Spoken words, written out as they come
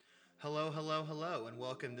Hello, hello, hello, and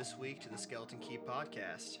welcome this week to the Skeleton Key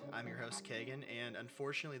podcast. I'm your host, Kagan, and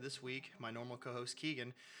unfortunately, this week, my normal co host,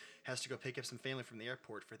 Keegan, has to go pick up some family from the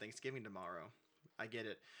airport for Thanksgiving tomorrow. I get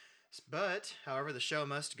it. But, however, the show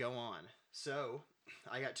must go on. So,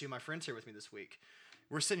 I got two of my friends here with me this week.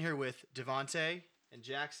 We're sitting here with Devonte and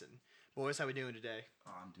Jackson. Boys, how we doing today?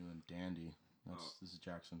 Oh, I'm doing dandy. This is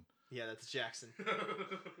Jackson. Yeah, that's Jackson.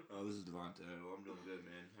 Oh, this is Devontae. Well, I'm doing good,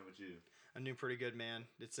 man. How about you? I'm doing pretty good, man.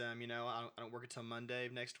 It's I don't work until Monday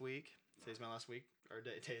of next week. Today's my last week or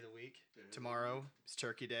day of the week. Tomorrow is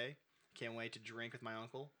Turkey Day. Can't wait to drink with my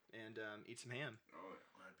uncle and eat some ham. Oh,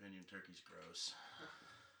 In my opinion, turkey's gross.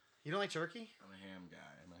 You don't like turkey? I'm a ham guy.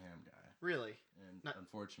 Really? And Not-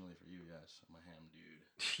 unfortunately for you, yes, I'm a ham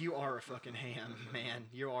dude. You are a fucking ham, man.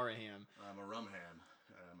 You are a ham. I'm a rum ham,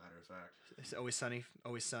 matter of fact. It's always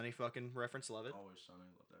sunny fucking reference. Love it. Always Sunny,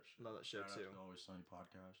 love that shit. Love that shit, Shout out too. to the Always Sunny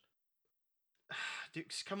podcast. Dude,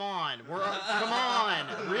 come on. Come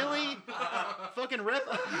on. Really? Fucking rep.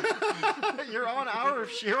 You're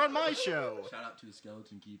on my show. Shout out to the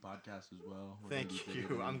Skeleton Key podcast as well. We're Thank gonna be bigger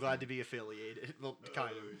you. than I'm you glad to think. be affiliated. Well,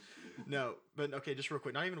 kind of. No, but okay, just real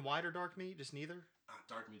quick. Not even white or dark meat, just neither.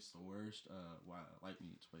 Dark meat's the worst. Light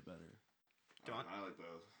meat's way better. I like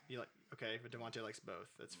both. You like okay, but Devontae likes both.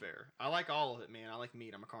 That's fair. I like all of it, man. I like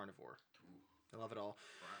meat. I'm a carnivore. I love it all.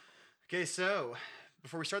 Okay, so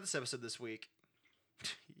before we start this episode this week,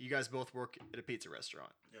 you guys both work at a pizza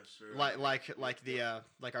restaurant. Yes, sir.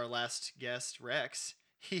 Like our last guest Rex.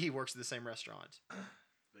 He works at the same restaurant.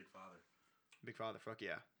 Big father. Big Father, fuck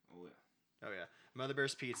yeah. Oh, yeah. Oh yeah. Mother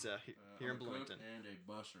Bear's Pizza here I'm in a cook Bloomington. and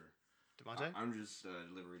a busser. Devontae? I'm just a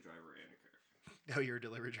delivery driver and a cook. Oh, you're a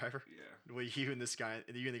delivery driver? Yeah. Well, you and the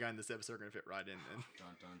guy in this episode are gonna fit right in then.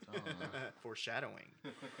 Dun dun dun. Foreshadowing.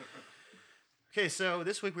 Okay, so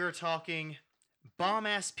this week we were talking Bomb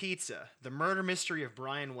Ass Pizza, the murder mystery of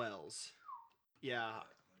Brian Wells. Yeah,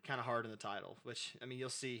 kind of hard in the title, which I mean you'll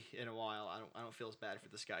see in a while. I don't feel as bad for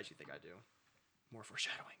this guy as you think I do. More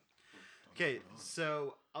foreshadowing. Okay,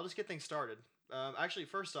 so I'll just get things started. Actually,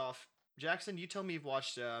 first off, Jackson, you told me you've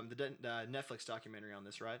watched the Netflix documentary on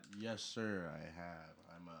this, right? Yes, sir, I have.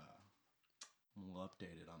 I'm a little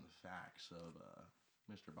updated on the facts of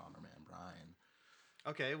Mr. Bomberman Brian.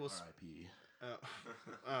 Okay, well, R.I.P.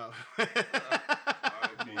 oh.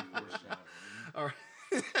 I mean, Foreshadowing. All right.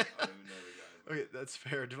 I don't even know the guy. Okay, that's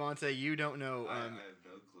fair. Devontae, you don't know. I have no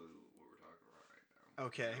clue what we're talking about right now.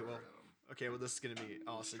 Okay, Never well, heard of him. okay, well, this is gonna be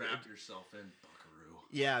awesome. Strap yourself in, buckaroo.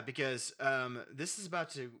 Yeah, because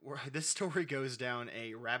this story goes down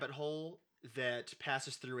a rabbit hole that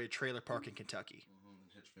passes through a trailer park in Kentucky.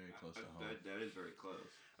 Mm-hmm. Hits very close to home. That is very close.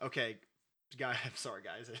 Okay, I'm sorry,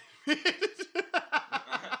 guys.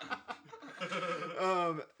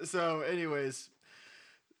 So, anyways.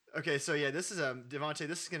 Okay, so yeah, this is Devontae.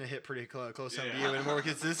 This is gonna hit pretty close home to you, and more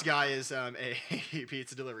because this guy is a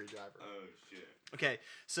pizza delivery driver. Oh, shit. Okay,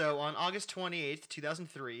 so on August 28th,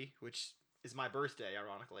 2003, which is my birthday,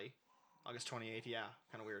 ironically, August 28th, yeah,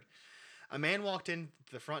 kind of weird. A man walked in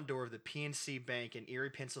the front door of the PNC Bank in Erie,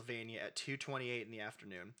 Pennsylvania at 2:28 in the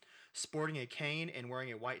afternoon, sporting a cane and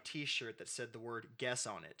wearing a white T-shirt that said the word "Guess"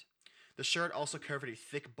 on it. The shirt also covered a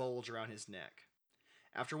thick bulge around his neck.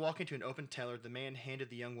 After walking to an open teller, the man handed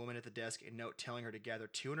the young woman at the desk a note telling her to gather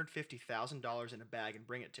 $250,000 in a bag and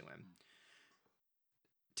bring it to him.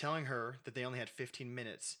 Telling her that they only had 15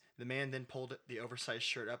 minutes, the man then pulled the oversized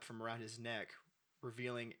shirt up from around his neck,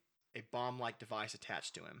 revealing a bomb-like device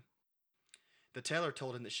attached to him. The teller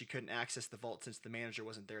told him that she couldn't access the vault since the manager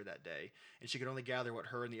wasn't there that day, and she could only gather what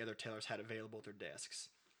her and the other tellers had available at their desks.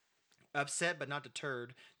 Upset but not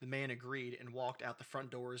deterred, the man agreed and walked out the front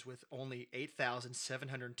doors with only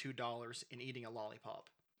 $8,702 and eating a lollipop.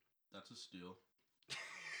 That's a steal.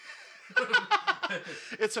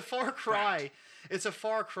 It's a far cry. It's a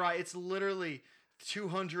far cry. It's literally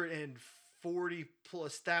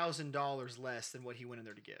 $240,000+ less than what he went in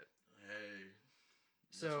there to get. Hey.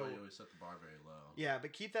 That's So- why you always set the bar very low. Yeah,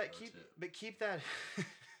 but keep that That's keep that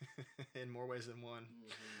in more ways than one.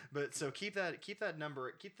 But so keep that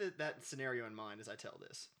number, that scenario in mind as I tell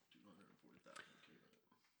this.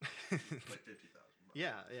 240,000. Like 50,000.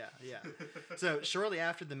 Yeah. So shortly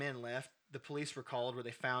after the man left, the police were called where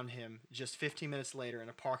they found him just 15 minutes later in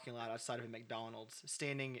a parking lot outside of a McDonald's,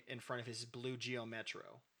 standing in front of his blue Geo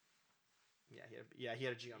Metro. Yeah, he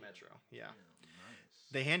had a Geo Metro. Yeah.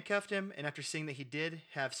 Nice. They handcuffed him, and after seeing that he did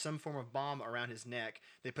have some form of bomb around his neck,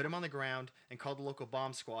 they put him on the ground and called the local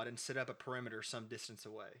bomb squad and set up a perimeter some distance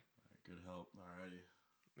away. Alright, good help. Alrighty.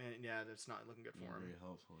 Man, yeah, that's not looking good for him. Very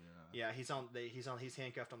helpful, yeah. Yeah, he's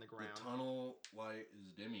handcuffed on the ground. The tunnel light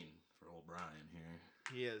is dimming for old Brian here.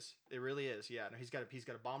 He is. It really is. Yeah. No, he's got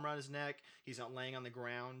a bomb around his neck. He's not laying on the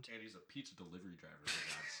ground. And he's a pizza delivery driver,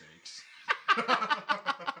 for God's sakes.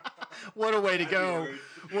 What a way to go!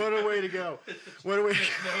 What a way to go! What a way!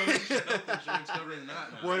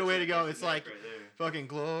 What a way to go! It's like fucking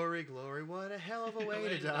glory, glory. What a hell of a way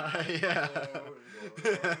to die! Yeah.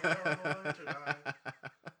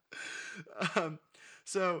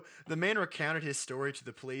 So the man recounted his story to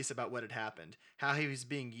the police about what had happened, how he was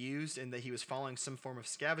being used, and that he was following some form of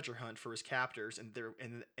scavenger hunt for his captors, and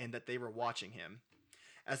that they were watching him.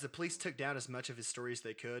 As the police took down as much of his story as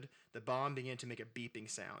they could, the bomb began to make a beeping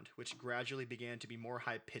sound, which gradually began to be more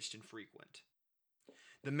high-pitched and frequent.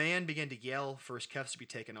 The man began to yell for his cuffs to be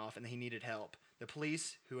taken off and that he needed help. The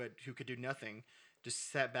police, who could do nothing,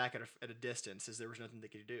 just sat back at a distance as there was nothing they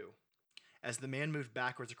could do. As the man moved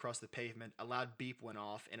backwards across the pavement, a loud beep went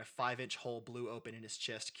off and a 5-inch hole blew open in his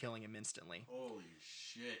chest, killing him instantly. Holy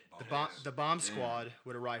shit. The bomb squad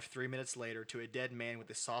would arrive 3 minutes later to a dead man with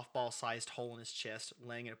a softball-sized hole in his chest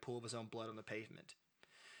laying in a pool of his own blood on the pavement.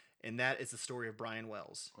 And that is the story of Brian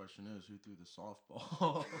Wells. Question is, who threw the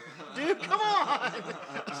softball? Dude, come on!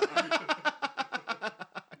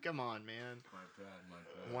 Come on, man. My bad.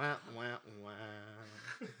 Wah, wah, wah.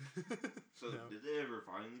 So, did they ever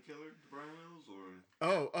find the killer, Brian Wells,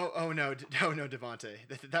 or? Oh no, Devontae.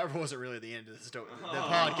 That wasn't really the end of the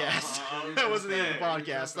podcast. That wasn't the end of the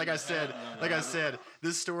podcast. Like I said,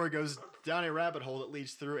 this story goes down a rabbit hole that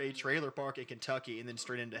leads through a trailer park in Kentucky and then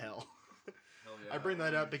straight into hell. I bring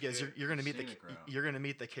that up because you're gonna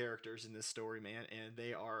meet the characters in this story, man, and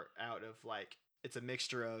they are out of it's a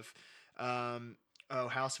mixture of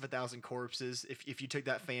House of a Thousand Corpses. If you took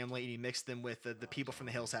that family and you mixed them with the people from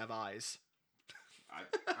The Hills Have Eyes.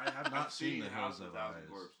 I have not seen The Hills Have Eyes.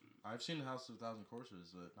 I've seen The House of a Thousand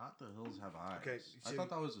Corpses, not The Hills Have Eyes. Okay, I thought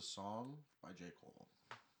that was a song by J. Cole.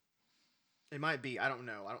 It might be. I don't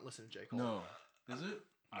know. I don't listen to J. Cole. No, is it?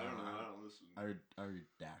 I don't know. I don't listen. I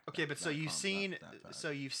redact. Okay, but so you've seen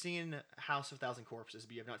House of a Thousand Corpses,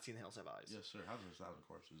 but you have not seen The Hills Have Eyes. Yes, sir. House of a Thousand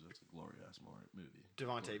Corpses. It's a glorious movie.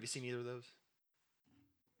 Devontae, have you seen either of those?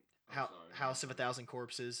 House of a Thousand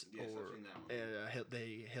Corpses, yes, or I've seen that one.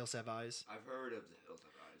 The Hills Have Eyes. I've heard of The Hills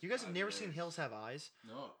Have Eyes. You guys have never seen Hills Have Eyes?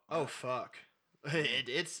 No. Oh fuck!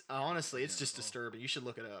 It's honestly, it's just disturbing. You should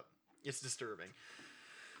look it up. It's disturbing.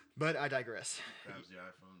 But I digress. Grabs the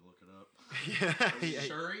iPhone to look it up. Yeah,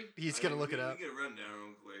 Shuri? He's gonna look it up. Get a rundown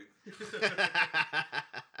real quick.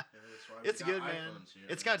 It's good, man.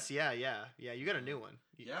 It's got yeah. You got a new one.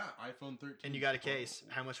 Yeah, iPhone 13. And you got a case.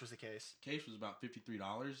 How much was the case? Case was about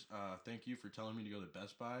 $53. Thank you for telling me to go to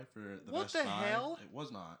Best Buy for the What Best the Buy. hell? It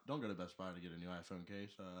was not. Don't go to Best Buy to get a new iPhone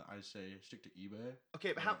case. I say stick to eBay.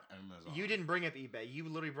 Okay, but or Amazon. You didn't bring up eBay. You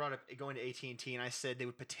literally brought up going to AT&T, and I said they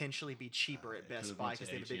would potentially be cheaper at Best Buy because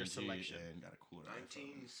they have a bigger selection. And got a cooler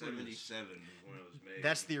 1977 is when it was made.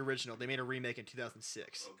 That's the original. They made a remake in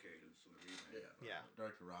 2006. Okay, so the remake. Yeah.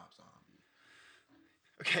 Director Rob Zombie.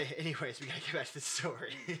 Okay, anyways, we gotta get back to the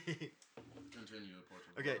story. Continue,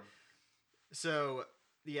 Portugal. Okay, so,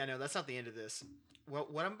 yeah, no, that's not the end of this. Well,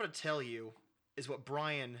 what I'm going to tell you is what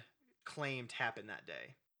Brian claimed happened that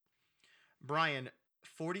day. Brian,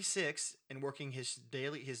 46, and working his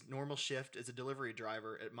normal shift as a delivery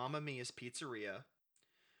driver at Mamma Mia's Pizzeria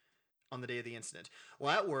on the day of the incident.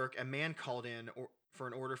 Well, at work, a man called in for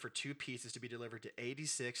an order for 2 pizzas to be delivered to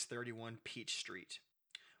 8631 Peach Street.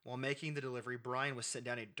 While making the delivery, Brian was sent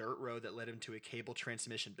down a dirt road that led him to a cable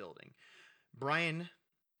transmission building. Brian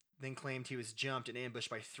then claimed he was jumped and ambushed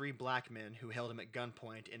by 3 black men who held him at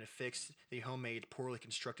gunpoint and affixed the homemade, poorly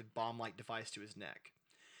constructed bomb-like device to his neck.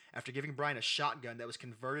 After giving Brian a shotgun that was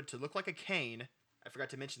converted to look like a cane, I forgot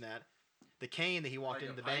to mention that, the cane that he walked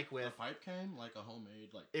into the bank with... A pipe cane? Like a homemade...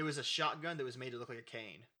 It was a shotgun that was made to look like a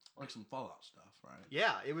cane. Like some Fallout stuff, right?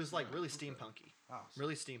 Yeah, it was really steampunky. Wow.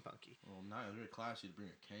 Really steampunky. Well, now it's very classy to bring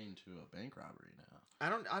a cane to a bank robbery now. I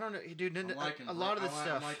don't know, dude. A lot of this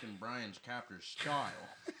stuff. I'm liking Brian's captor's style.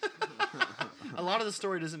 A lot of the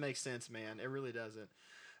story doesn't make sense, man. It really doesn't.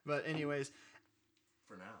 But anyways,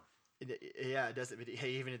 for now. It doesn't. But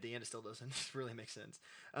hey, even at the end, it still doesn't really make sense.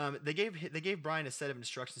 They gave Brian a set of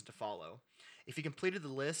instructions to follow. If he completed the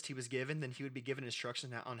list he was given, then he would be given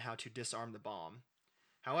instructions on how to disarm the bomb.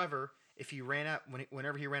 However, if he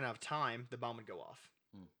whenever he ran out of time, the bomb would go off.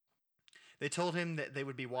 They told him that they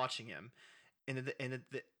would be watching him, and that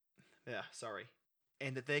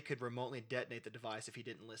they could remotely detonate the device if he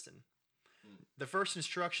didn't listen. The first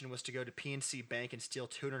instruction was to go to PNC Bank and steal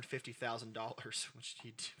 $250,000, which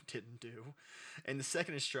he didn't do. And the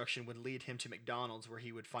second instruction would lead him to McDonald's, where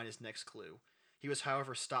he would find his next clue. He was,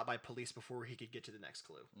 however, stopped by police before he could get to the next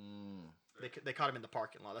clue. They caught him in the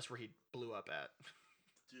parking lot. That's where he blew up at.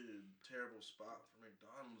 Dude, terrible spot for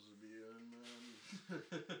McDonald's to be in, man.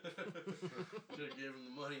 Should have given him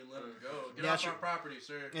the money and let him go. Get off our property,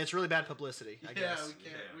 sir. It's really bad publicity, I guess. Yeah, we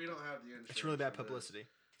can't. We don't have the insurance. It's really bad publicity.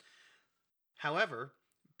 However,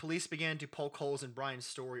 police began to poke holes in Brian's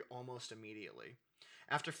story almost immediately.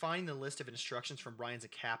 After finding the list of instructions from Brian's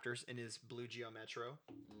captors in his blue Geo Metro,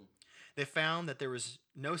 they found that there was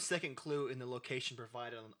no second clue in the location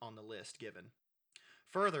provided on the list given.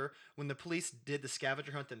 Further, when the police did the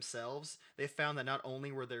scavenger hunt themselves, they found that not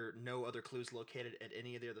only were there no other clues located at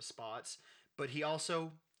any of the other spots, but he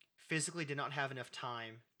also physically did not have enough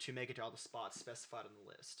time to make it to all the spots specified on the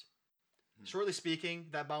list. Shortly speaking,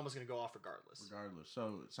 that bomb was going to go off regardless.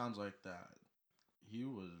 So it sounds like that he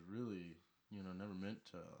was really, never meant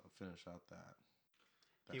to finish out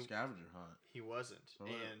that scavenger hunt. He wasn't. So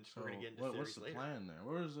we're going to get into theories what's the later. Plan there?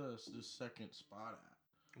 Where is this second spot at?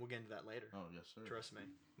 We'll get into that later. Oh, yes, sir. Trust me.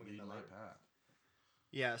 We'll get into that later. Path.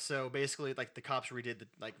 Yeah, so basically, like, the cops redid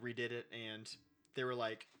it, and they were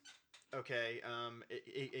like, okay,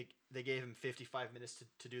 they gave him 55 minutes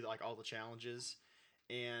to do, like, all the challenges,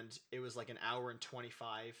 and it was, like, an hour and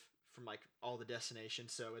 25 from, like, all the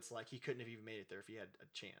destinations, so it's like he couldn't have even made it there if he had a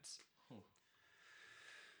chance.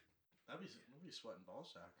 That'd be sweating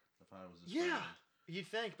ballsack if I was his friend. Yeah. You'd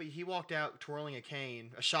think, but he walked out twirling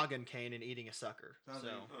a shotgun cane, and eating a sucker.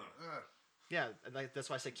 Yeah, that's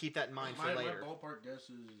why I said keep that in mind for later. My ballpark guess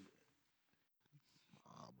is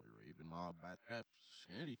mob by that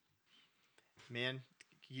Sandy. Man,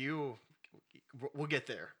 we'll get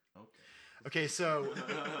there. Okay, so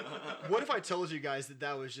what if I told you guys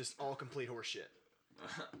that was just all complete horseshit?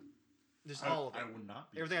 Just all of it. I would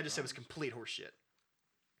not be Everything I just said was complete horseshit.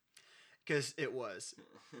 Because it was.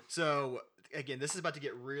 So, again, this is about to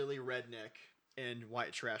get really redneck and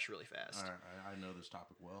white trash really fast. All right, I know this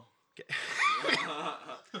topic well. Okay.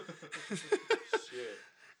 Shit.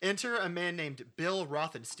 Enter a man named Bill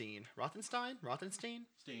Rothenstein. Rothenstein?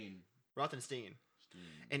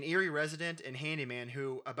 An Erie resident and handyman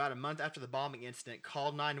who, about a month after the bombing incident,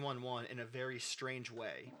 called 911 in a very strange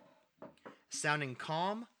way. Sounding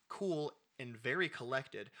calm, cool, and very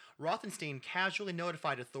collected, Rothenstein casually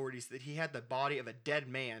notified authorities that he had the body of a dead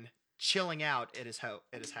man chilling out at his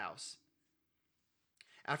house.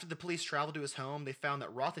 After the police traveled to his home, they found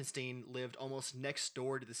that Rothenstein lived almost next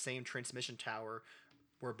door to the same transmission tower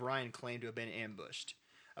where Brian claimed to have been ambushed.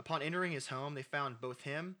 Upon entering his home, they found both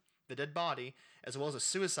him, the dead body, as well as a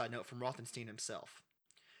suicide note from Rothenstein himself.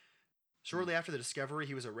 Shortly after the discovery,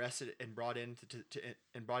 he was arrested and brought into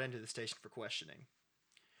the station for questioning.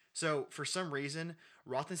 So, for some reason,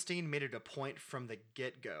 Rothenstein made it a point from the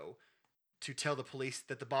get-go to tell the police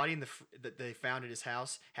that the body that they found at his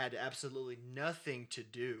house had absolutely nothing to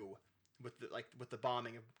do with the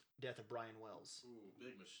bombing and death of Brian Wells. Ooh,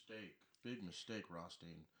 big mistake,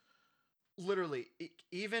 Rothstein. Literally,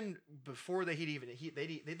 even before they hadn't even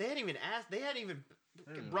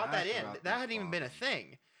brought that in. That hadn't even been a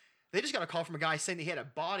thing. They just got a call from a guy saying that he had a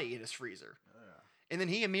body in his freezer. Yeah. And then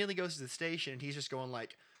he immediately goes to the station and he's just going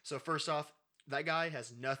like, so first off, that guy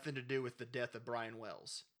has nothing to do with the death of Brian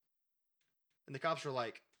Wells. And the cops were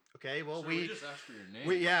like, okay, well, we just asked for your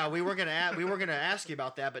name. We were gonna ask you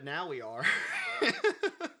about that, but now we are.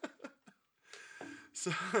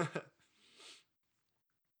 So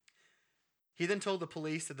he then told the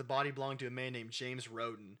police that the body belonged to a man named James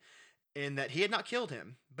Roden, and that he had not killed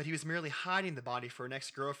him, but he was merely hiding the body for an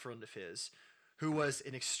ex-girlfriend of his, who was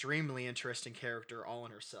an extremely interesting character all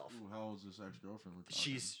in herself. Ooh, how old is this ex-girlfriend?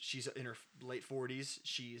 She's in her late 40s.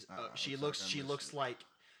 She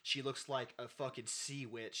looks like a fucking sea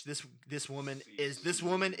witch. This woman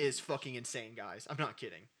is fucking insane, guys. I'm not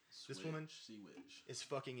kidding. This woman is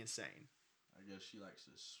fucking insane. I guess she likes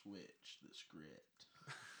to switch the script.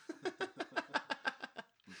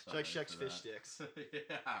 She likes fish sticks.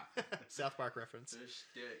 Yeah. South Park reference. Fish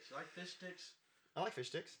sticks. You like fish sticks? I like fish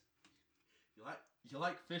sticks. You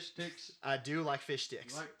like fish sticks? I do like fish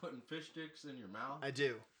sticks. You like putting fish sticks in your mouth? I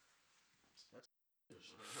do.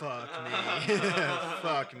 Fuck me.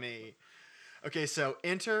 Fuck me. Okay, so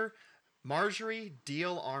enter Marjorie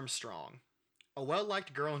Deal Armstrong. A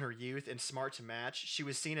well-liked girl in her youth and smart to match, she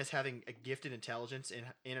was seen as having a gifted intelligence and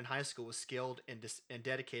in high school was skilled and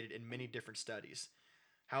dedicated in many different studies.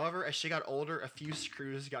 However, as she got older, a few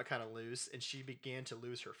screws got kind of loose and she began to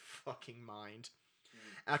lose her fucking mind.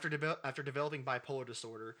 After developing bipolar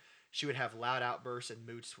disorder, she would have loud outbursts and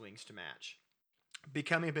mood swings to match.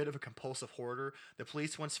 Becoming a bit of a compulsive hoarder, the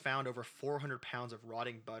police once found over 400 pounds of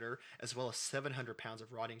rotting butter as well as 700 pounds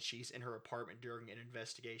of rotting cheese in her apartment during an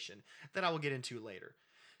investigation that I will get into later.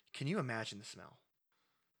 Can you imagine the smell?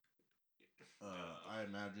 I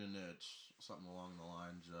imagine it's something along the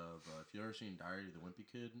lines of if you ever seen Diary of the Wimpy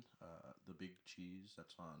Kid, the big cheese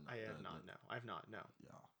that's on. I have not. No.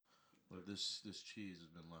 Yeah, but this cheese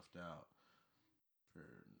has been left out for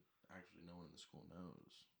actually no one in the school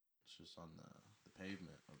knows. It's just on the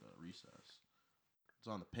pavement of the recess. It's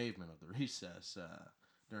on the pavement of the recess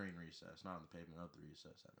during recess, not on the pavement of the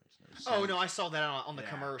recess. That makes no sense. Oh no, I saw that on the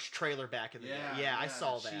commercial trailer back in the day. Yeah, I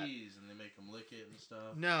saw that. Cheese and they make them lick it and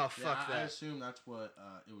stuff. No, fuck that. I assume that's what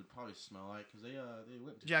it would probably smell like because they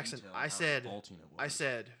went to Jackson. detail I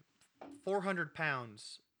said 400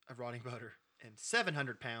 pounds of rotting butter and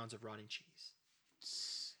 700 pounds of rotting cheese.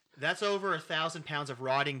 That's over 1,000 pounds of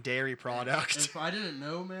rotting dairy product. If I didn't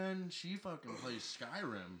know, man, she fucking plays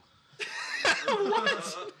Skyrim.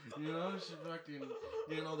 What? You know, she fucking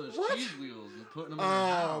getting all those cheese wheels and putting them in her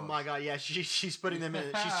house. Oh my god, yeah, she's putting them in.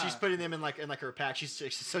 She's putting them in like her pack. She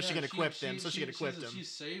can equip them. So she can equip them. She's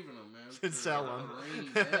saving them, man. And sell them.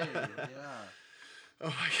 Yeah. Oh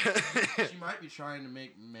my god. She might be trying to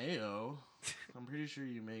make mayo. I'm pretty sure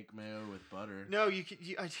you make mayo with butter. No,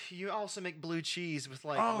 you also make blue cheese with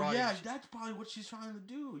like. Oh yeah, that's probably what she's trying to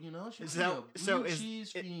do. You know, she's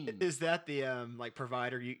cheese fiend. Is that the like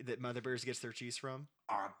provider that Mother Bears gets their cheese from?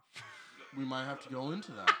 We might have to go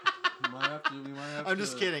into that. We might have to. I'm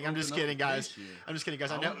just kidding, guys. I'm just kidding,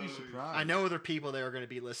 guys. I know other people that are going to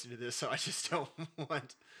be listening to this, so I just don't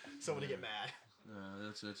want someone to get mad.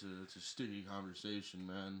 That's a sticky conversation,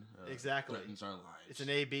 man. Exactly. Threatens our lives. It's an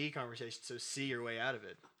A-B conversation, so see your way out of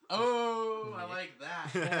it. Oh, I like that.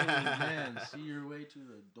 Oh, man, see your way to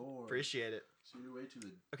the door. Appreciate it. See your way to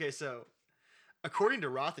the... Okay, so, according to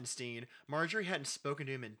Rothenstein, Marjorie hadn't spoken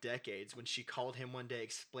to him in decades when she called him one day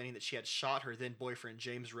explaining that she had shot her then-boyfriend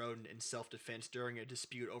James Roden in self-defense during a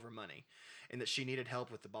dispute over money, and that she needed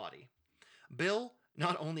help with the body. Bill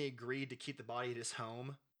not only agreed to keep the body at his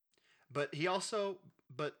home, but to also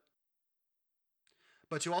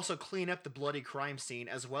clean up the bloody crime scene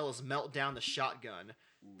as well as melt down the shotgun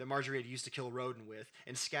that Marjorie had used to kill Roden with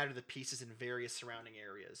and scatter the pieces in various surrounding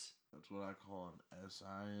areas. That's what I call an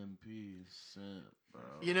SIMP, simp, bro.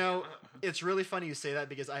 You know, it's really funny you say that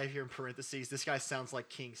because I have here in parentheses, this guy sounds like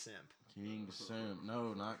King Simp. King Simp.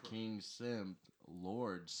 No, not King Simp.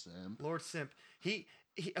 Lord Simp. Lord Simp. He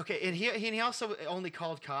also only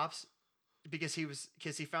called cops because he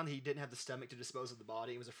found that he didn't have the stomach to dispose of the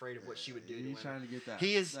body and was afraid of what she would do. He's trying to get that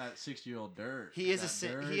 60-year-old dirt. He is a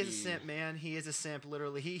simp. He is a simp, man. He is a simp.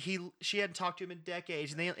 Literally, she hadn't talked to him in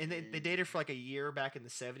decades, and they dated for like a year back in the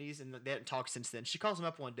 70s, and they hadn't talked since then. She calls him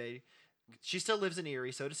up one day. She still lives in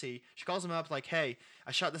Erie, so does he. She calls him up like, "Hey,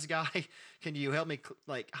 I shot this guy. Can you help me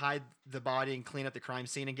hide the body and clean up the crime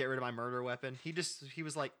scene and get rid of my murder weapon?" He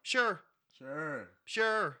was like, "Sure.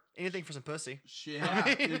 Anything for some pussy." Yeah,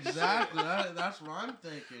 exactly. That's what I'm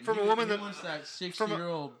thinking. From a woman that wants that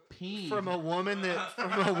 60-year-old peen. From a woman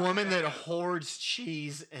that hoards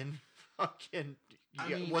cheese and fucking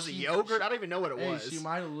was it yogurt? I don't even know what it was. She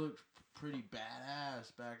might have looked pretty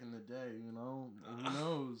badass back in the day. You know, who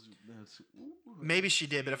knows? Maybe she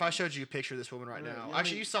did, but if I showed you a picture of this woman right now,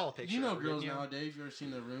 actually, you saw a picture. You know, girls nowadays. You ever seen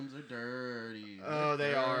their rooms? They're dirty. Oh,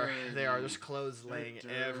 they are. They are. There's clothes laying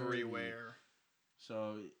everywhere.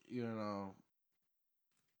 So, you know,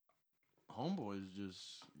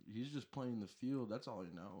 homeboy's he's just playing the field. That's all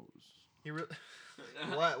he knows.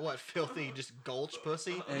 What filthy, just gulch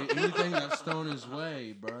pussy? Hey, anything that's thrown his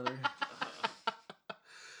way, brother.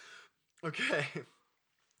 Okay.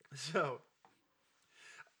 So,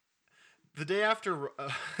 the day after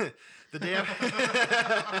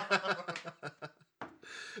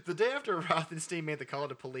Rothenstein made the call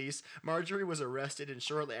to police, Marjorie was arrested, and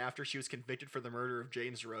shortly after, she was convicted for the murder of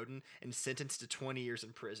James Roden and sentenced to 20 years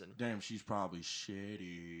in prison. Damn, she's probably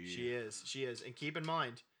shitty. She is. And keep in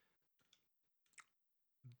mind,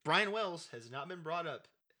 Brian Wells has not been brought up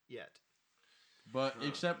yet. But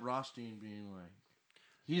except Rothstein being like,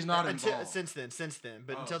 he's not involved. Since then.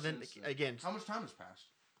 But until then, again. How much time has passed?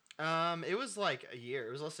 It was like a year.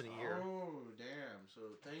 It was less than a year. Oh, damn. So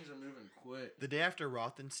things are moving quick. The day after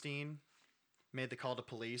Rothenstein made the call to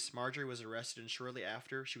police, Marjorie was arrested, and shortly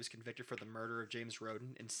after, she was convicted for the murder of James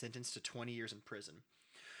Roden and sentenced to 20 years in prison.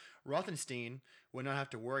 Rothenstein would not have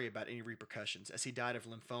to worry about any repercussions, as he died of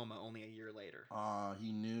lymphoma only a year later.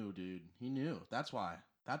 He knew, dude. He knew. That's why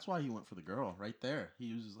he went for the girl right there.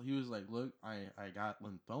 He was like, look, I got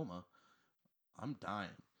lymphoma. I'm dying.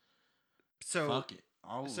 So fuck it.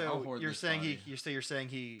 I'll you're saying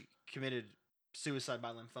he committed suicide by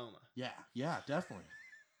lymphoma. Yeah, definitely.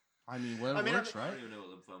 I mean, what I mean, works, I right? don't even know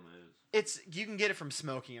what lymphoma is. You can get it from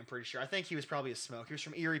smoking. I'm pretty sure. I think he was probably a smoker. He was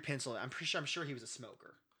from Erie, Pennsylvania. I'm sure he was a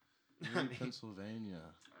smoker. Erie, Pennsylvania.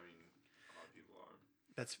 I mean, a lot of people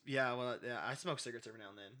are. Well, I smoke cigarettes every now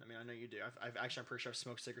and then. I mean, I know you do. I'm pretty sure I've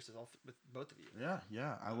smoked cigarettes with both of you.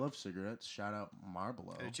 Yeah. I love cigarettes. Shout out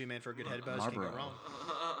Marlboro. I do too, man. For a good head buzz, you can't go Marlboro. wrong.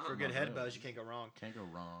 For a good head Marlboro. buzz, you can't go wrong. Can't go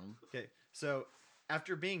wrong. Okay, so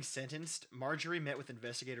after being sentenced, Marjorie met with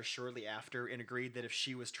investigators shortly after and agreed that if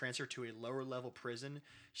she was transferred to a lower level prison,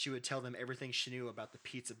 she would tell them everything she knew about the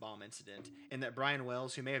pizza bomb incident, and that Brian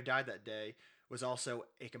Wells, who may have died that day, was also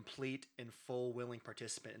a complete and full willing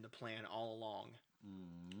participant in the plan all along.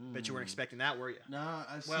 Bet you weren't expecting that, were you? Nah,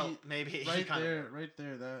 I see. Well, maybe. Right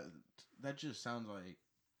there. That just sounds like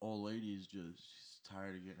old lady's just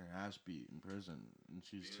tired of getting her ass beat in prison, and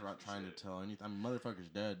she's trying to tell anything. I mean, motherfucker's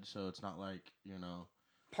dead, so it's not like, you know.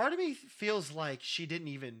 Part of me feels like she didn't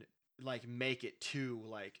even like make it to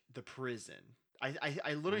like the prison.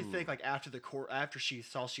 I literally think like after she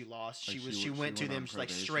saw she lost, Like she went to on them like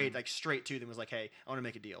probation? straight to them, was like, hey, I want to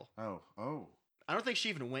make a deal. Oh. I don't think she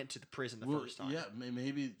even went to the prison the first time. Yeah,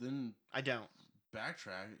 maybe then I don't.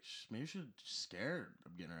 backtrack. Maybe she was scared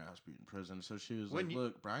of getting her ass beat in prison, so she was Wouldn't like, you-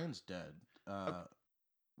 "Look, Brian's dead.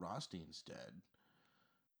 Rothstein's dead.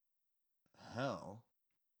 Hell,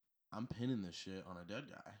 I'm pinning this shit on a dead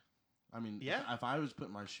guy." I mean, Yeah. if I was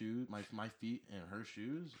putting my feet in her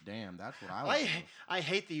shoes, damn, that's what I would do. I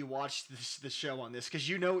hate that you watched the show on this because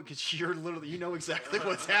you're literally you know exactly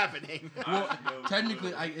what's happening. Well, I have no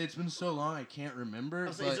technically, clue. it's been so long I can't remember.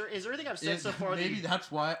 Is But there anything I've said so far? maybe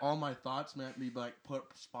that's why all my thoughts might be like put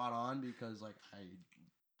spot on, because like I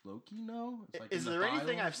low-key know. It's like Is in the there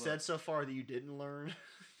anything files, I've said so far that you didn't learn?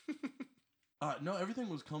 No, everything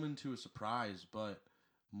was coming to a surprise, but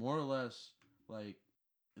more or less, like,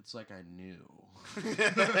 it's like I knew.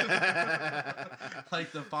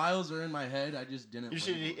 Like the files are in my head, I just didn't. You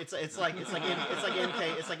should. label It's like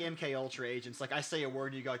MK Ultra agents. Like I say a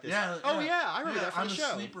word, and you go like this. Yeah. Oh yeah, I remember that from I'm the a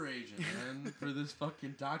show. sleeper agent, man, for this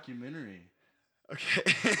fucking documentary.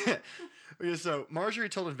 Okay. Okay, so Marjorie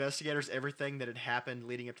told investigators everything that had happened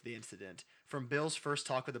leading up to the incident, from Bill's first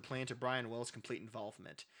talk with the plan to Brian Wells' complete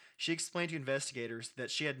involvement. She explained to investigators that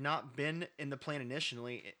she had not been in the plan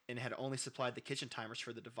initially and had only supplied the kitchen timers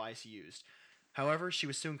for the device used. However, she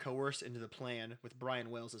was soon coerced into the plan with Brian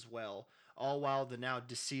Wells as well, all while the now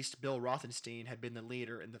deceased Bill Rothenstein had been the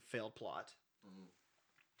leader in the failed plot.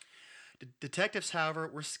 Detectives, however,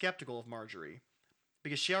 were skeptical of Marjorie,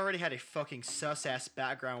 because she already had a fucking sus-ass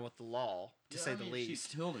background with the law, to say the least.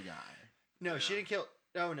 She killed a guy. No, she didn't kill...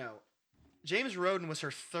 Oh, no. James Roden was her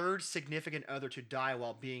third significant other to die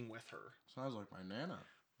while being with her. Sounds like my nana.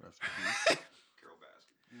 Rest in peace. Carol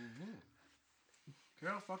Baskin. Mm-hmm.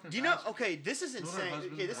 Carol fucking. Do you know? Baskin. Okay, this is Killed her insane.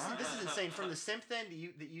 husband Okay, this and is died. insane. From the same thing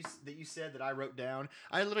that you said that I wrote down,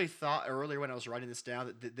 I literally thought earlier when I was writing this down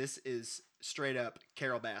that this is straight up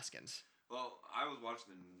Carol Baskins. Well, I was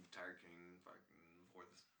watching the Tiger King fucking before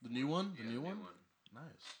this. The new one. Yeah, The new one. one.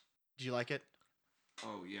 Nice. Did you like it?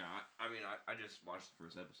 Oh yeah, I mean I just watched the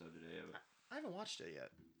first episode today of it. I haven't watched it yet.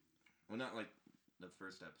 Well, not like the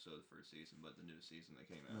first episode of the first season, but the new season that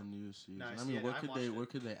came The out. new season. Nice. I mean, Yeah, what I could watched they? it. What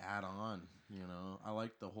could they add on? You know, I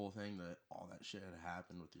like the whole thing that all that shit had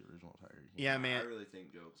happened with the original Tiger King. Yeah, I man. really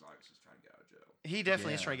think Joe Exotic is trying to get out of jail. He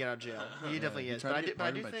definitely is Yeah. trying to get out of jail. He Yeah, definitely he is. tried But to get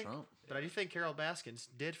I do pardoned by think. Trump. But I do think Carol Baskins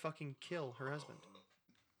did fucking kill her husband.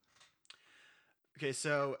 Okay,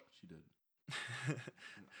 so She did.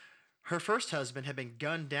 her first husband had been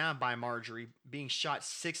gunned down by Marjorie, being shot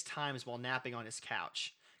 6 times while napping on his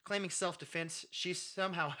couch. Claiming self-defense, she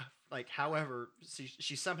somehow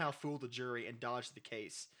fooled the jury and dodged the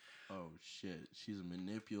case. Oh shit, she's a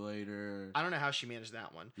manipulator. I don't know how she managed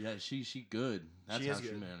that one. Yeah, she good. That's She is how she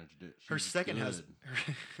good. managed it. Her She's second good. husband,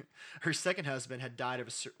 her second husband had died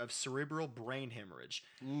of cerebral brain hemorrhage.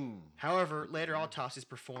 Mm. However, later autopsies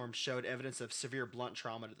performed showed evidence of severe blunt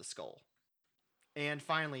trauma to the skull. And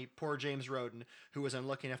finally, poor James Roden, who was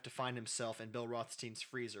unlucky enough to find himself in Bill Rothstein's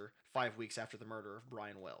freezer 5 weeks after the murder of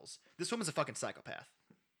Brian Wells. This woman's a fucking psychopath.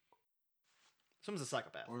 This woman's a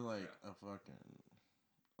psychopath. Or like a fucking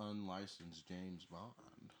unlicensed James Bond.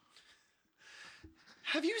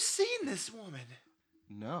 Have you seen this woman?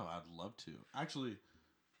 No, I'd love to. Actually,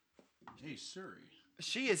 hey Siri.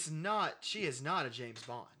 She is not a James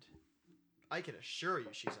Bond. I can assure you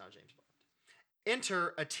she's not a James Bond.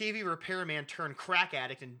 Enter a TV repairman turned crack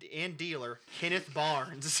addict and dealer, Kenneth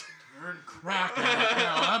Barnes. Turn crack addict.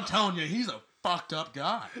 Now, I'm telling you, he's a fucked up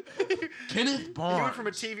guy. Kenneth Barnes. He went from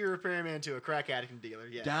a TV repairman to a crack addict and dealer.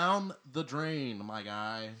 Yeah. Down the drain, my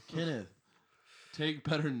guy. Kenneth, take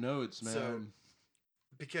better notes, man. So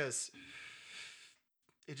because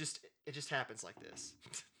it just happens like this.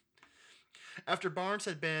 After Barnes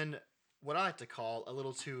had been what I like to call a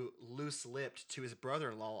little too loose-lipped to his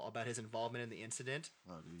brother-in-law about his involvement in the incident,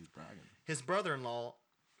 Oh, dude, he's bragging. his brother-in-law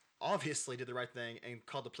obviously did the right thing and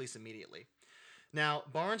called the police immediately. Now,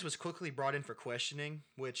 Barnes was quickly brought in for questioning,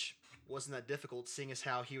 which wasn't that difficult, seeing as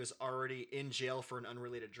how he was already in jail for an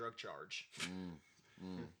unrelated drug charge.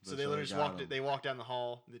 So they literally just walked down the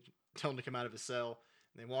hall, they told him to come out of his cell,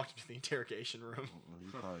 and they walked into the interrogation room.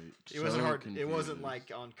 It wasn't hard. It wasn't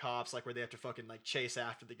like on Cops, like where they have to fucking like chase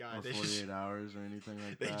after the guy. Or They 48 just, hours or anything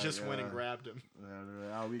like they that. just went and grabbed him. Yeah, they're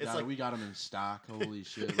like, oh, It's like- we got him in stock. Holy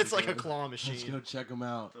shit! It's like a Let's claw Let's machine. go check him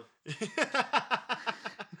out.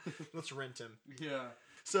 Let's rent him. Yeah.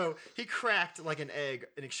 So he cracked like an egg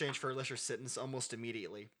in exchange for a lesser sentence almost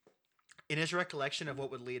immediately. In his recollection of what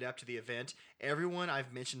would lead up to the event, everyone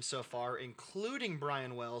I've mentioned so far, including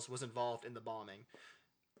Brian Wells, was involved in the bombing.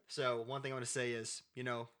 So one thing I want to say is, you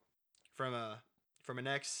know, from an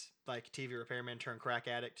ex like TV repairman turned crack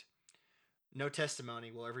addict, no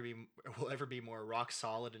testimony will ever be more rock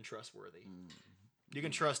solid and trustworthy. You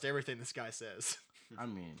can trust everything this guy says. I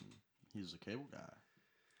mean, he's a cable guy.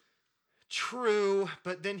 True,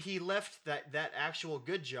 but then he left that actual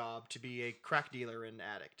good job to be a crack dealer and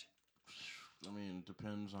addict. I mean,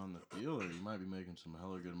 depends on the dealer. You might be making some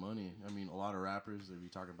hella good money. I mean, a lot of rappers, they be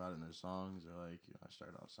talking about it in their songs. They're like, you know, I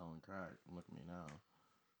started out selling crack. Look at me now.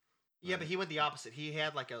 Yeah, but he went the opposite. He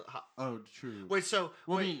had like a Oh, true. wait. So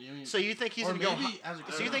Well, I wait, mean, so you think he's or gonna go? maybe as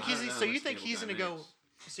a So you think I don't know so you which think cable he's guy gonna go? names.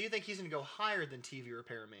 So you think he's gonna go higher than TV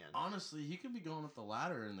repairman? Honestly, he could be going up the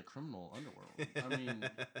ladder in the criminal underworld. I mean,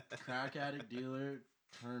 crack addict dealer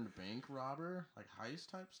turned bank robber, like heist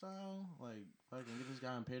type style. Like, fucking get this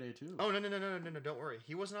guy on payday too. Oh no! Don't worry.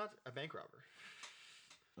 He was not a bank robber.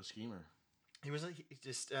 A schemer. He was he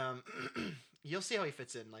just you'll see how he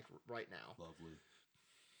fits in like right now. Lovely.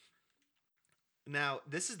 Now,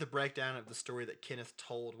 this is the breakdown of the story that Kenneth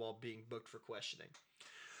told while being booked for questioning.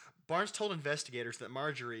 Barnes told investigators that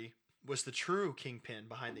Marjorie was the true kingpin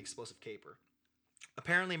behind the explosive caper.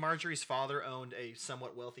 Apparently, Marjorie's father owned a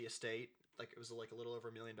somewhat wealthy estate, like it was like a little over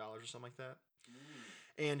 $1 million or something like that.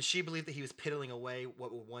 And she believed that he was piddling away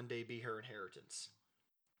what would one day be her inheritance.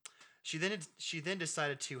 She then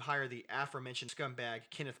decided to hire the aforementioned scumbag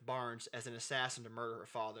Kenneth Barnes as an assassin to murder her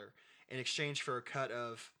father in exchange for a cut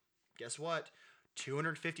of, guess what,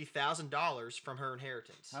 $250,000 from her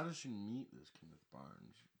inheritance. How did she meet this Kenneth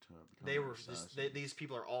Barnes to become They an were assassin? these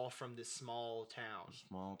people are all from this small town, A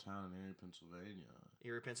small town in Erie, Pennsylvania.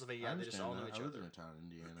 Erie, Pennsylvania. I Yeah, they just all know understand each that. I lived in other. a town in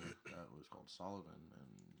Indiana that was called Sullivan, and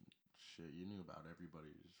shit, you knew about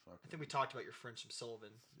everybody's fucking. I think we talked about your friends from Sullivan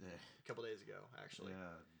Yeah, a couple days ago, actually.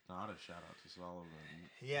 yeah. Not a shout out to Sullivan.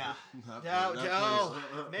 Yeah. That No, place- no,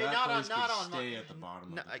 that man, place not on could my. stay at the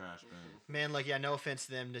bottom no, of the trash bin. Man, like, yeah, no offense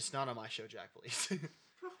to them, just not on my show, Jack, please.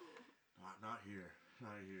 Not here.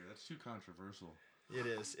 Not here. That's too controversial. It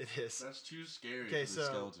is. That's too scary Okay, for the so-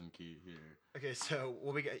 skeleton key here. Okay, so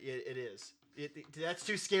what we got? It is. That's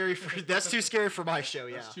too scary for my show.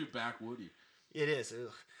 Yeah, That's too backwoody. it is.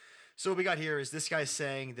 Ugh. So what we got here is this guy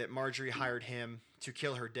saying that Marjorie hired him to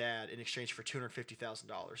kill her dad in exchange for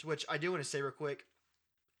 $250,000, which I do want to say real quick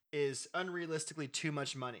is unrealistically too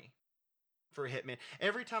much money for a hitman.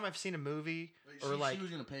 Every time I've seen a movie or like she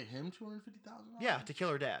was gonna pay him $250,000. yeah to kill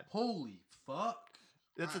her dad. Holy fuck.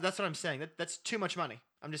 That's what I'm saying. That's too much money.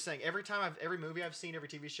 I'm just saying every movie I've seen, every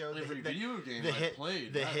TV show, Every video game the I hit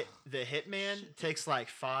played. the that- hitman Shit. takes like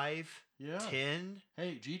 5, Yeah. 10.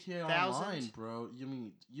 Hey, GTA Thousand? Online, bro.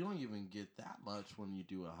 You don't even get that much when you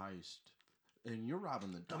do a heist, and you're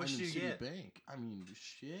robbing the How much Diamond do you City get? Bank. I mean,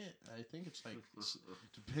 shit. I think it's like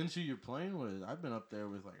depends who you're playing with. I've been up there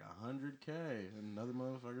with like 100K, and other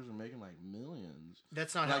motherfuckers are making like millions.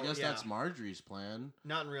 That's not But how. I guess yeah, that's Marjorie's plan.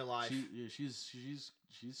 not in real life.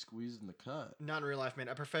 She's squeezing the cut. Not in real life, man.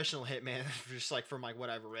 A professional hitman, just like from like what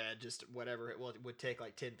I've read, just whatever it would take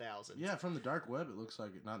like 10,000. Yeah, from the dark web, it looks like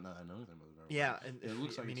not that I know anything about the dark Yeah, web. and It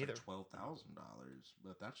looks like me it's neither. like $12,000,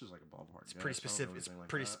 but that's just like a ballpark. It's pretty guess. I don't know specific. It's anything like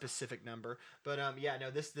pretty that. specific number. But yeah,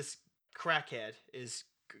 no. This crackhead is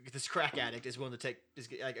this crack addict is willing to take is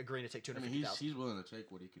like agreeing to take I mean, 250,000. he's willing to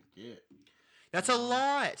take what he could get. That's a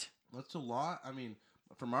lot. That's a lot. I mean,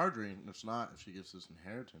 for Marjorie, it's not if she gets this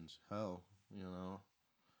inheritance. Hell, you know.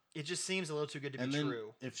 It just seems a little too good to And be then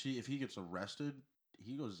true. if he gets arrested,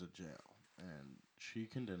 he goes to jail, and she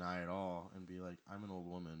can deny it all and be like, "I'm an old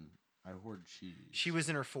woman. I hoard cheese." She was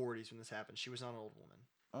in her 40s when this happened. She was not an old woman.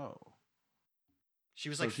 Oh, She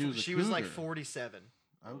was So like she was a she was like cougar. 47.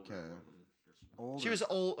 okay. Older. She was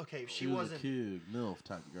old. Okay, she was wasn't. a cute MILF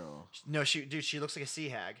type girl. No, she looks like a sea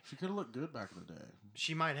hag. She could have looked good back in the day.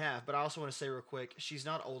 She might have, but I also want to say real quick, she's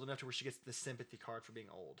not old enough to where she gets the sympathy card for being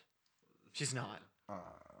old. She's not.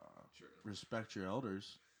 Sure. Respect your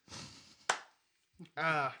elders.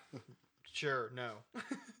 Sure, no.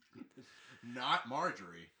 Not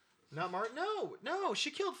Marjorie. Not Martin. No, she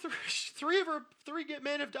killed three of her three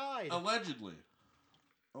men have died. Allegedly.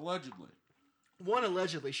 One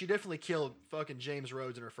allegedly. She definitely killed fucking James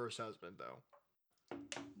Rhodes and her first husband, though.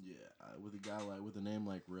 Yeah, with a guy with a name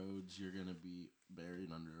like Rhodes, you're gonna be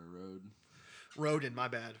buried under a road. Rodin, my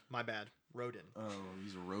bad. Rodin. Oh,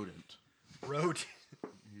 he's a rodent. Rodin.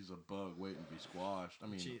 He's a bug waiting to be squashed. I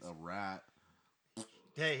mean, Jeez. a rat.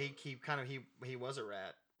 Hey, he was a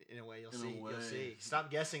rat in a way. You'll see. Stop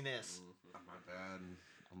guessing this. My bad.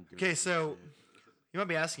 I'm good. Okay, so you might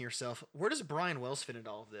be asking yourself, where does Brian Wells fit into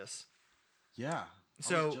all of this? Yeah. I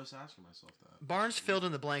So- was just asking myself that. Barnes filled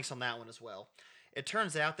in the blanks on that one as well. It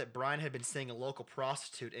turns out that Brian had been seeing a local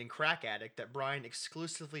prostitute and crack addict that Brian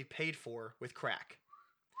exclusively paid for with crack.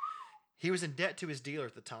 He was in debt to his dealer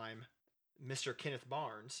at the time, Mr. Kenneth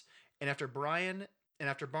Barnes, and after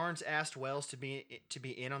Barnes asked Wells to be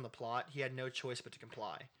in on the plot, he had no choice but to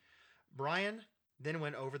comply. Brian then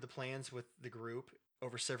went over the plans with the group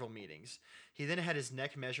over several meetings. He then had his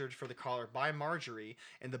neck measured for the collar by Marjorie,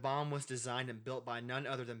 and the bomb was designed and built by none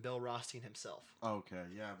other than Bill Rothstein himself. Okay,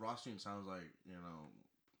 yeah, Rothstein sounds like, I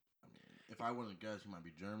mean, if I wouldn't guess, he might be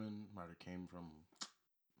German, might have came from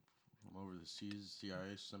over the seas,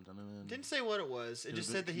 CIA, something. Didn't say what it was. It just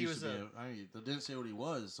said that he was they didn't say what he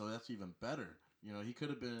was, so that's even better. He could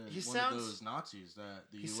have been one of those Nazis that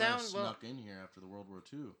the U.S. snuck in here after the World War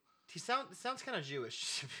II. He sounds kind of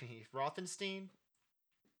Jewish to me. Rothenstein?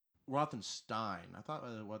 Rothenstein. I thought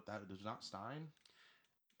that is not Stein.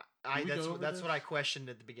 That's what I questioned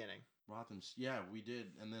at the beginning. Yeah, we did,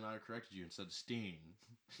 and then I corrected you and said Steen.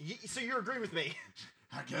 So you're agreeing with me?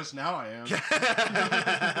 I guess now I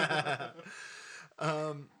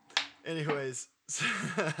am. Anyways,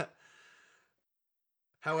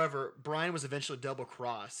 however, Brian was eventually double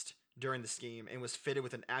crossed during the scheme and was fitted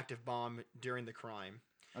with an active bomb during the crime.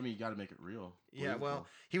 I mean, you got to make it real. Yeah, well,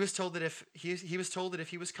 he was told that if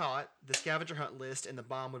he was caught, the scavenger hunt list and the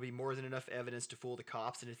bomb would be more than enough evidence to fool the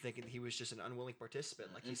cops into thinking that he was just an unwilling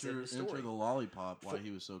participant, like he said in the story. Enter the lollipop. Why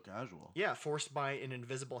he was so casual? Yeah, forced by an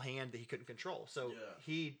invisible hand that he couldn't control. So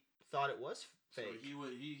he thought it was fake. So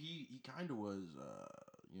he kind of was,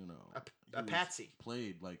 a patsy.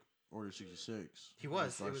 Played like Order 66. He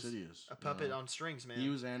was. Darth It was Sidious, a puppet on strings, man. He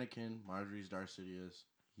was Anakin. Marjorie's Darth Sidious.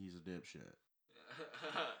 He's a dipshit.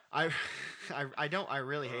 I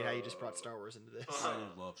really hate how you just brought Star Wars into this. I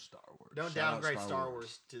love Star Wars. Don't downgrade Star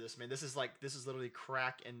Wars to this, man. This is literally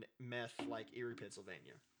crack and meth like Erie,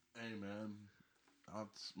 Pennsylvania. Hey, man. That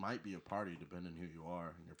might be a party depending who you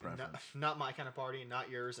are and your preference. Not my kind of party,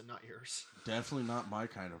 not yours, and not yours. Definitely not my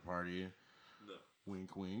kind of party. No.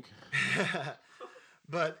 Wink, wink.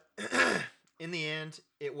 But in the end,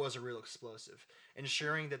 it was a real explosive,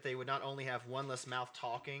 ensuring that they would not only have one less mouth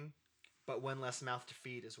talking, but one less mouth to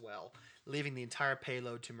feed as well, leaving the entire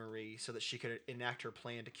payload to Marie so that she could enact her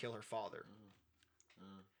plan to kill her father.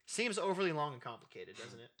 Seems overly long and complicated,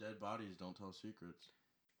 doesn't it? Dead bodies don't tell secrets.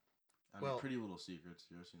 I mean, Pretty Little Secrets.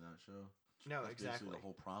 You ever seen that show? No, That's exactly. basically the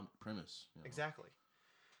whole premise. Exactly.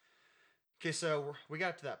 Okay, so we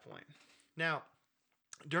got to that point. Now,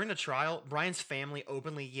 during the trial, Brian's family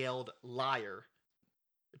openly yelled "liar"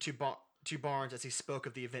 to Barnes as he spoke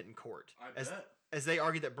of the event in court. As they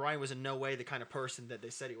argued that Brian was in no way the kind of person that they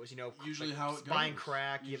said he was. Usually how it goes. Buying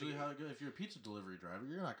crack. Usually how it goes. If you're a pizza delivery driver,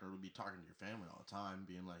 you're not going to be talking to your family all the time,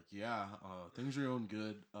 being like, "Yeah, things are going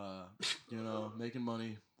good. Making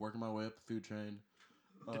money, working my way up the food chain.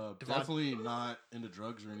 Definitely not into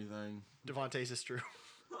drugs or anything." Devontae's is true.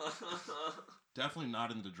 Definitely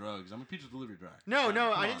not into drugs. I'm a pizza delivery driver.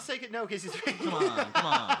 No, I didn't say it. No, because he's. Come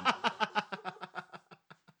on.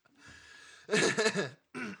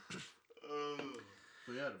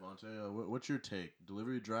 But yeah, Devontae, what's your take?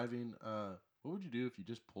 Delivery driving, what would you do if you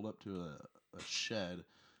just pulled up to a shed,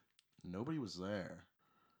 nobody was there?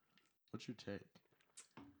 What's your take?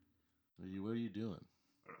 What are you doing?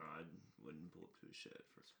 I wouldn't pull up to a shed,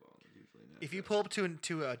 first of all. Usually not. If you pull up to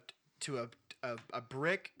a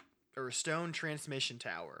brick or a stone transmission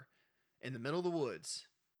tower in the middle of the woods,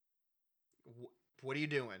 what are you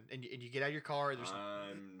doing? And you get out of your car. You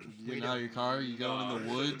get out of your car. You going in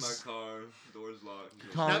the woods. In my car. Doors locked.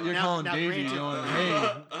 You're calling Davey. Going,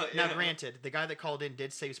 hey. Now, granted, the guy that called in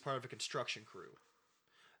did say he's part of a construction crew.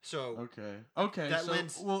 So okay. That so,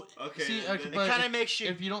 lends. Well, okay. See, it kind of makes you.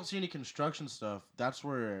 If you don't see any construction stuff, that's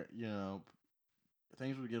where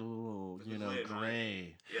things would get a little, It was late at night.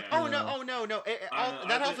 gray. Yeah. Oh You no! know. Oh no! No! I know,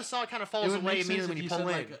 That I've whole been- facade kind of It falls would away make sense immediately if when you you pull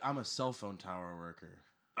said, in. like, I'm a cell phone tower worker.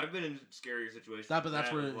 I've been in scary situations. But that's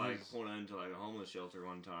that where with, it like is. pulling into like a homeless shelter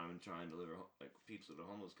one time and trying to deliver like pizza to a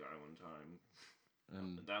homeless guy one time.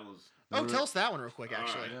 And That was. Oh, tell us that one real quick,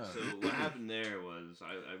 actually. Alright, Yeah. So what happened there was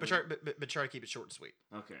I But try to keep it short and sweet.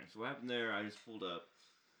 Okay, so what happened there? I just pulled up,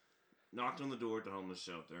 knocked on the door at the homeless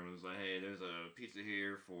shelter, and was like, "Hey, there's a pizza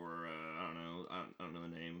here for I don't know the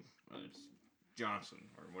name, it's Johnson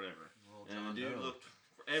or whatever." And the dude looked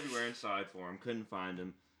everywhere inside for him, couldn't find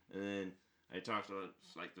him, and then I talked to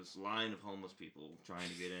like this line of homeless people trying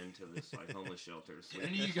to get into this like homeless shelter. To sleep.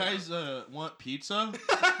 And you guys want pizza?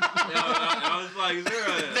 I was like, "Is there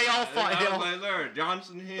a?" They all fought. I was like, "Is there a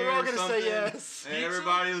Johnson here?" They're all or gonna say something?" yes. And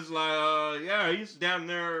everybody was like, "Yeah, he's down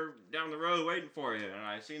there, down the road, waiting for you." And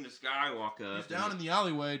I seen this guy walk up. He's down in the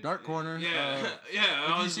alleyway, dark corner. Yeah, yeah. if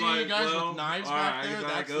I you was see like, you guys with well, knives all back right, there, I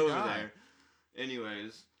gotta that's go the over guy. there.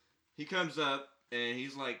 Anyways, he comes up and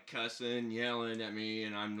he's like cussing, yelling at me,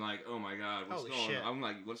 and I'm like, "Oh my god, what's Holy going shit. on?" I'm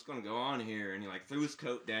like, "What's going to go on here?" And he like threw his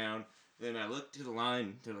coat down. Then I look to the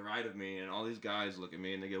line to the right of me, and all these guys look at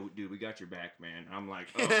me, and they go, "Dude, we got your back, man." And I'm like,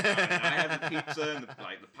 "Oh, God." And I have the pizza and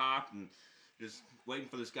the pop, and just waiting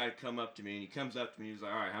for this guy to come up to me. And he comes up to me, he's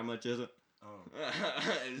like, "All right, how much is it?" Oh.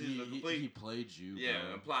 It's just a He complete, played you. yeah,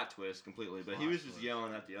 bro. a plot twist completely. But he Plot was just twist.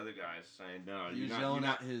 yelling at the other guys, saying, "No, He you're was not, yelling you're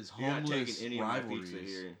not, at his you're not homeless taking any of my rivalries. pizza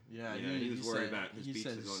here." Yeah, You know, he was worried said, about his he pizza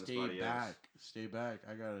said, going to "Stay somebody back, else." stay back.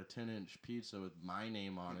 I got a 10-inch pizza with my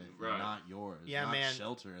name on it, Right. not yours. Yeah, not man.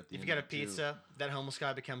 Shelter at the If end you got a of it, too. pizza, that homeless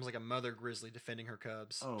guy becomes like a mother grizzly defending her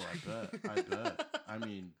cubs. Oh, I bet. I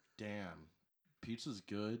mean, damn, pizza's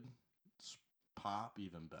good. Pop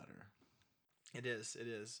even better. It is. It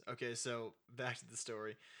is. Okay, so back to the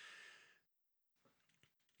story.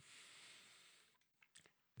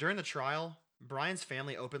 During the trial, Brian's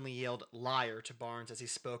family openly yelled "liar" to Barnes as he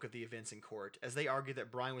spoke of the events in court, as they argued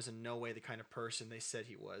that Brian was in no way the kind of person they said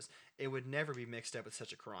he was. It would never be mixed up with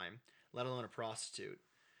such a crime, let alone a prostitute.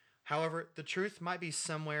 However, the truth might be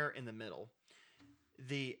somewhere in the middle.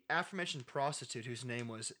 The aforementioned prostitute, whose name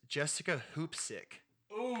was Jessica Hoopsick.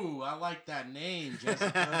 Ooh, I like that name,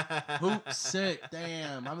 Jessica. Hoop sick,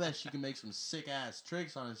 damn. I bet she can make some sick ass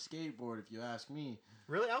tricks on a skateboard if you ask me.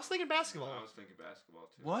 Really? I was thinking basketball. I was thinking basketball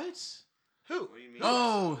too. What? Hoop. What do you mean?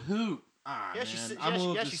 Oh, hoop. Ah, Yeah, man. she's I'm a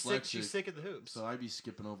little yeah, she's sick. dyslexic, She's sick at the hoops. so I'd be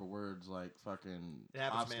skipping over words like fucking It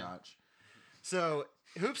happens, man. hopscotch. So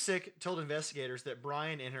Hoopsick told investigators that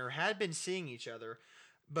Brian and her had been seeing each other,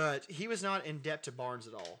 but he was not in debt to Barnes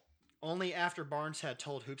at all. Only after Barnes had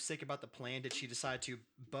told Hoopsick about the plan did she decide to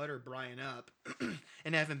butter Brian up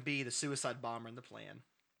and have him be the suicide bomber in the plan.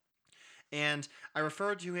 And I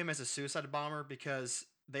referred to him as a suicide bomber because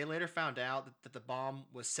they later found out that the bomb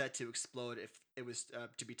was set to explode if it was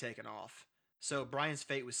to be taken off. So Brian's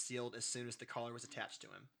fate was sealed as soon as the collar was attached to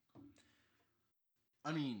him.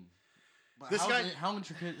 I mean, but This guy- how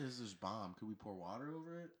intricate is this bomb? Could we pour water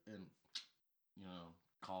over it and,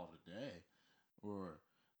 call it a day? Or,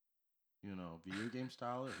 video game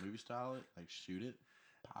style it, movie style it, like shoot it,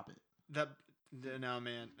 pop it. No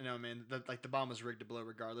man, the bomb was rigged to blow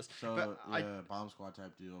regardless. So, But bomb squad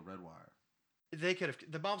type deal, red wire.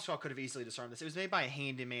 the bomb squad could have easily disarmed this. It was made by a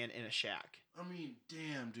handyman in a shack. I mean,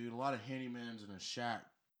 damn, dude, a lot of handymans in a shack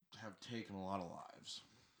have taken a lot of lives.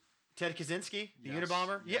 Ted Kaczynski, the Yes.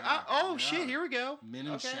 Unabomber. Yeah. Yeah. Oh Yeah. shit! Here we go. Men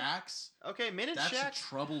in Okay. shacks? Okay, men in That's shacks. a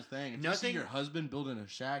trouble thing. If you Nothing- see your husband building a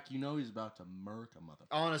shack, you know he's about to murk a motherfucker.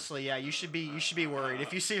 Honestly, yeah, you should be worried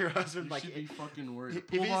if you see your husband You like should be fucking worried. if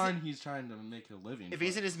The pool he's- barn, he's trying to make a living. if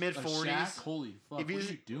he's in his mid a shack, 40s. holy fuck, If what he's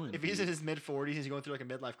are you doing? if he's dude? in his mid 40s and he's going through like a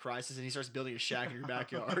midlife crisis and he starts building a shack in your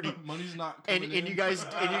backyard. Money's not and coming in. you guys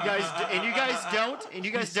Stop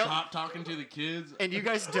talking to the kids. and you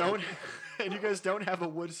guys don't have a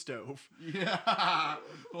wood stove. Yeah.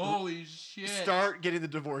 Holy shit. Start getting the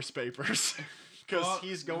divorce papers because Fuck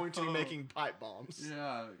he's going to be no. making pipe bombs.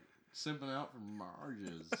 Yeah. Simping out for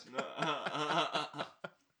marges.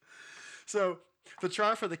 So the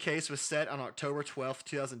trial for the case was set on October 12th,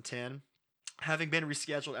 2010, having been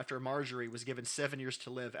rescheduled after Marjorie was given 7 years to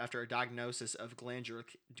live after a diagnosis of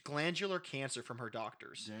glandular cancer from her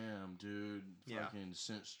doctors. Damn, dude. Yeah. Fucking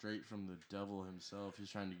sent straight from the devil himself.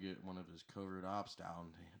 He's trying to get one of his covert ops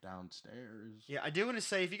downstairs. Yeah, I do want to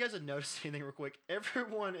say, if you guys have noticed anything real quick,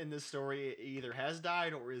 everyone in this story either has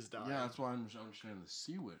died or is dying. Yeah, that's why I'm understanding the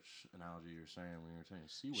sea witch analogy you're saying when you were saying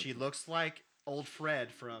sea witch. She looks like old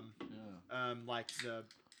Fred from Yeah. like the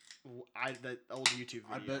old YouTube video.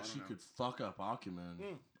 I bet don't she know. could fuck up Aquaman.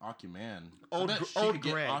 Aquaman. Old I bet Gr- she old could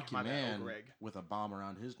get Greg. My bad, Aquaman old Greg. with a bomb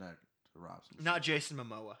around his neck to rob some Not shit. Jason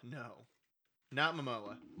Momoa. No. Not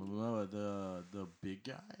Momoa. Momoa, the big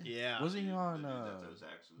guy. Yeah. Wasn't he on? The dude that does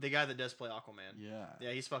accents. The guy that does play Aquaman. Yeah.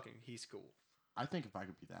 Yeah, he's cool. I think if I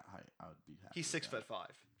could be that height, I would be happy. He's with 6'5".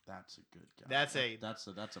 that. That's a good guy. That's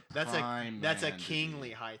prime a man to kingly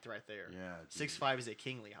be. height right there. Yeah. 6'5" is a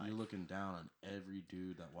kingly height. You're looking down on every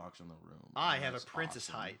dude that walks in the room. I and have a that's princess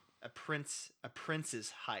awesome. height. A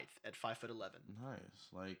prince's height at 5'11". Nice,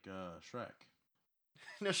 like Shrek.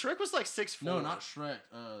 No, Shrek was like 6'4". No, not Shrek.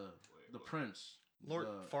 The prince. Lord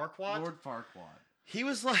the- Farquaad. Lord Farquaad. He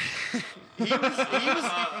was like he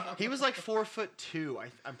was like 4'2".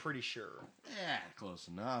 I'm pretty sure. Yeah, close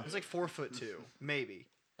enough. He was like 4'2", maybe.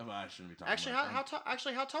 Well, I shouldn't be talking Actually,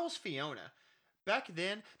 about how tall was Fiona? Back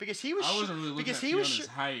then, because he was I wasn't really looking because at he Fiona's was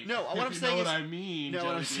height. No, what I'm You saying know is what I mean. no,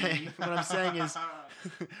 what I'm Jelly saying bean. what I'm saying is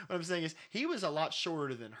what I'm saying is he was a lot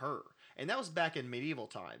shorter than her, and that was back in medieval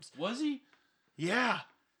times. Was he? Yeah.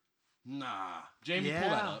 Nah. Jamie, pull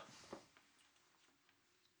that Yeah. up.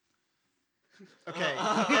 Okay.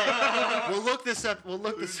 We'll look this up. We'll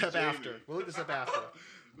look this up after. We'll look this up after.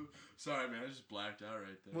 Sorry, man. I just blacked out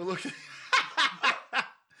right there. We'll look.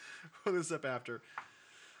 We'll look this up after.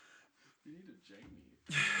 You need a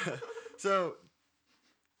Jamie. So,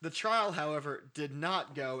 the trial, however, did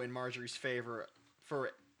not go in Marjorie's favor.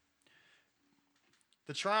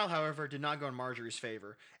 The trial, however, did not go in Marjorie's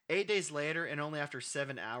favor. 8 days later, and only after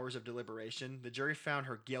 7 hours of deliberation, the jury found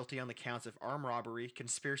her guilty on the counts of armed robbery,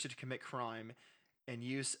 conspiracy to commit crime, and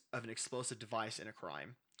use of an explosive device in a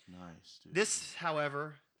crime. Nice, dude. This,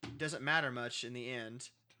 however, doesn't matter much in the end,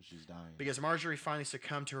 Because she's dying. because Marjorie finally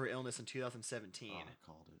succumbed to her illness in 2017. Oh, I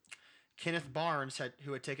called it. Kenneth Barnes,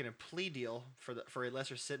 who had taken a plea deal for a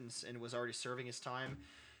lesser sentence and was already serving his time,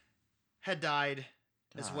 had died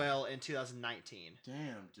as God. well in 2019. Damn,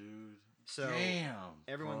 dude. So Damn.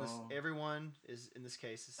 everyone bro. is in this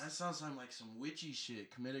case is That sounds like some witchy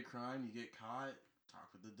shit. Committed crime, you get caught. Talk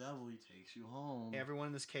with the devil, he takes you home. everyone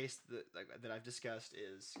in this case that I've discussed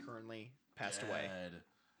is currently passed away. Dead.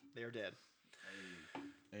 They are dead.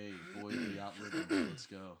 Hey, boys, we outlived them. Let's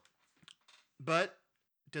go. But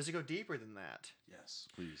does it go deeper than that? Yes,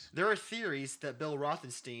 please. There are theories that Bill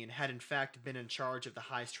Rothenstein had in fact been in charge of the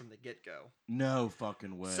heist from the get-go. No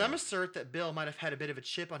fucking way. Some assert that Bill might have had a bit of a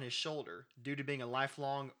chip on his shoulder due to being a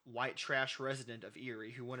lifelong white trash resident of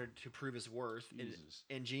Erie who wanted to prove his worth Jesus.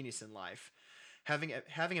 and genius in life. Having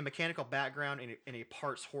a mechanical background and a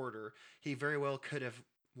parts hoarder, he very well could have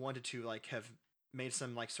wanted to have made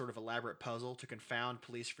some sort of elaborate puzzle to confound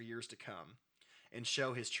police for years to come and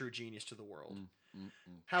show his true genius to the world.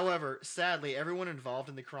 However, sadly, everyone involved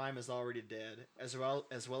in the crime is already dead, as well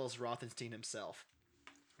as Rothenstein himself.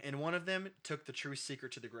 And one of them took the true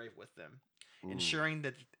secret to the grave with them, ensuring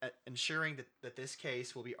that this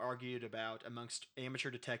case will be argued about amongst amateur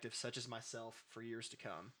detectives such as myself for years to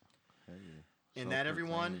come. Hey, And that,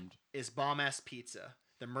 everyone, self-proclaimed. is Bomb Ass Pizza,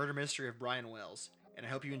 the murder mystery of Brian Wells. And I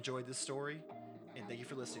hope you enjoyed this story, and thank you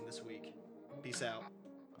for listening this week. Peace out.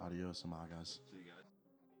 Adios, amigas. See you guys.